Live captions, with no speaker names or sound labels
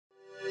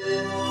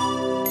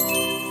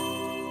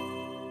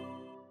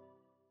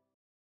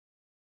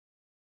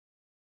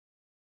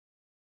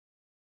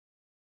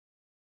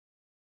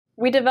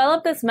We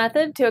developed this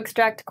method to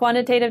extract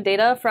quantitative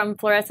data from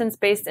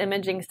fluorescence-based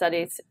imaging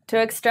studies, to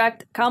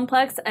extract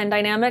complex and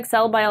dynamic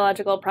cell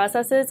biological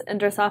processes in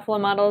Drosophila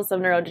models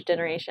of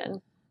neurodegeneration.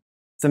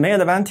 The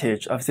main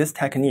advantage of this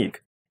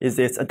technique is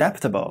its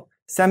adaptable,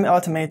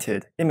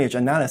 semi-automated image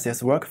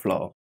analysis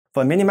workflow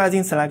for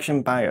minimizing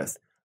selection bias,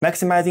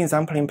 maximizing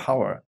sampling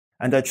power,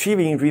 and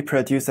achieving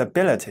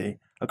reproducibility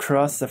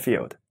across the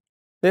field.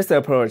 This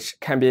approach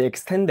can be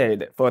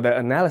extended for the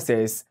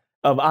analysis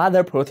of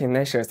other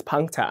proteinaceous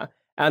puncta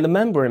and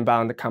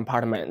membrane-bound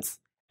compartments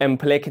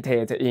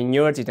implicated in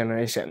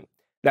neurodegeneration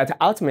that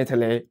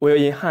ultimately will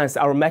enhance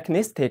our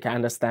mechanistic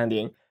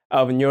understanding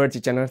of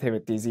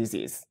neurodegenerative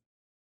diseases.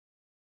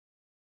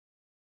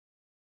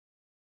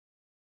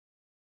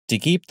 To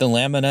keep the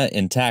lamina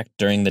intact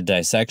during the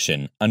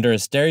dissection, under a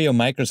stereo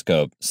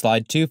microscope,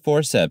 slide 2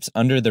 forceps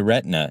under the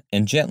retina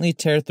and gently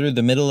tear through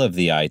the middle of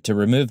the eye to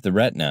remove the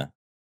retina.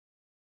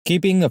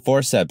 Keeping the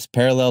forceps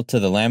parallel to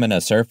the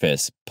lamina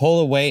surface, pull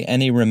away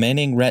any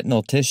remaining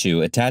retinal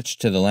tissue attached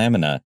to the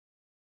lamina.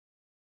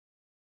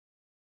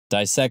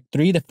 Dissect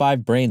 3 to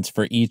 5 brains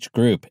for each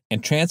group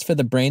and transfer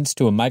the brains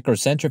to a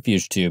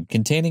microcentrifuge tube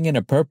containing an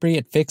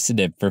appropriate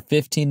fixative for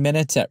 15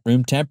 minutes at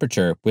room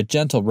temperature with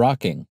gentle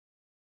rocking.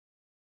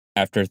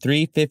 After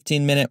 3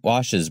 15-minute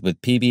washes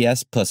with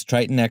PBS plus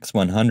Triton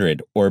X100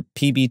 or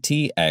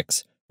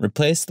PBTX,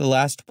 replace the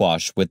last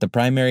wash with the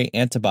primary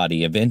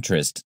antibody of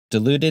interest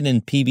diluted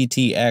in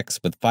PBTX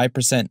with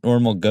 5%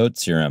 normal goat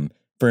serum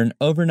for an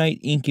overnight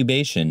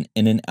incubation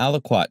in an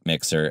aliquot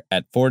mixer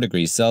at 4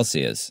 degrees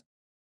Celsius.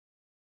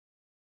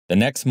 The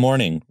next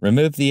morning,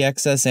 remove the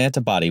excess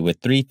antibody with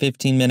 3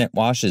 15-minute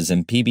washes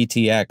in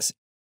PBTX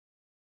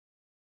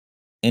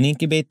and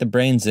incubate the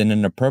brains in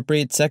an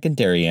appropriate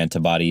secondary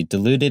antibody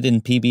diluted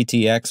in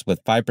PBTX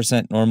with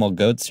 5% normal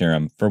goat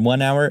serum for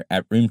 1 hour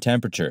at room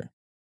temperature.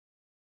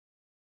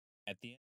 At the